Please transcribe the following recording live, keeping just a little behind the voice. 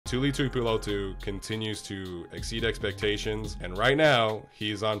Tuli tuipulotu continues to exceed expectations, and right now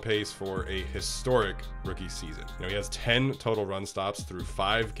he's on pace for a historic rookie season. He has 10 total run stops through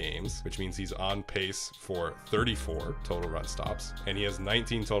 5 games, which means he's on pace for 34 total run stops, and he has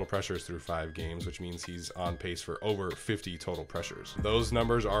 19 total pressures through 5 games, which means he's on pace for over 50 total pressures. Those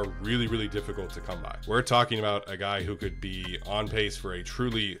numbers are really, really difficult to come by. We're talking about a guy who could be on pace for a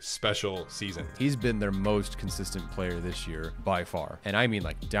truly special season. He's been their most consistent player this year by far. And I mean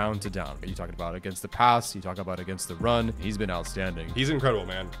like down to down. You talk about against the pass, you talk about against the run. He's been outstanding. He's incredible,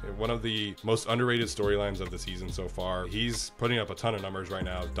 man. One of the most underrated storylines of the season so far. He's putting up a ton of numbers right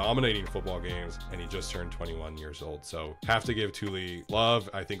now, dominating football games, and he just turned 21 years old. So have to give Tuli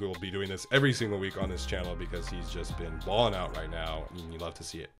love. I think we will be doing this every single week on this channel because he's just been balling out right now, and you love to see it.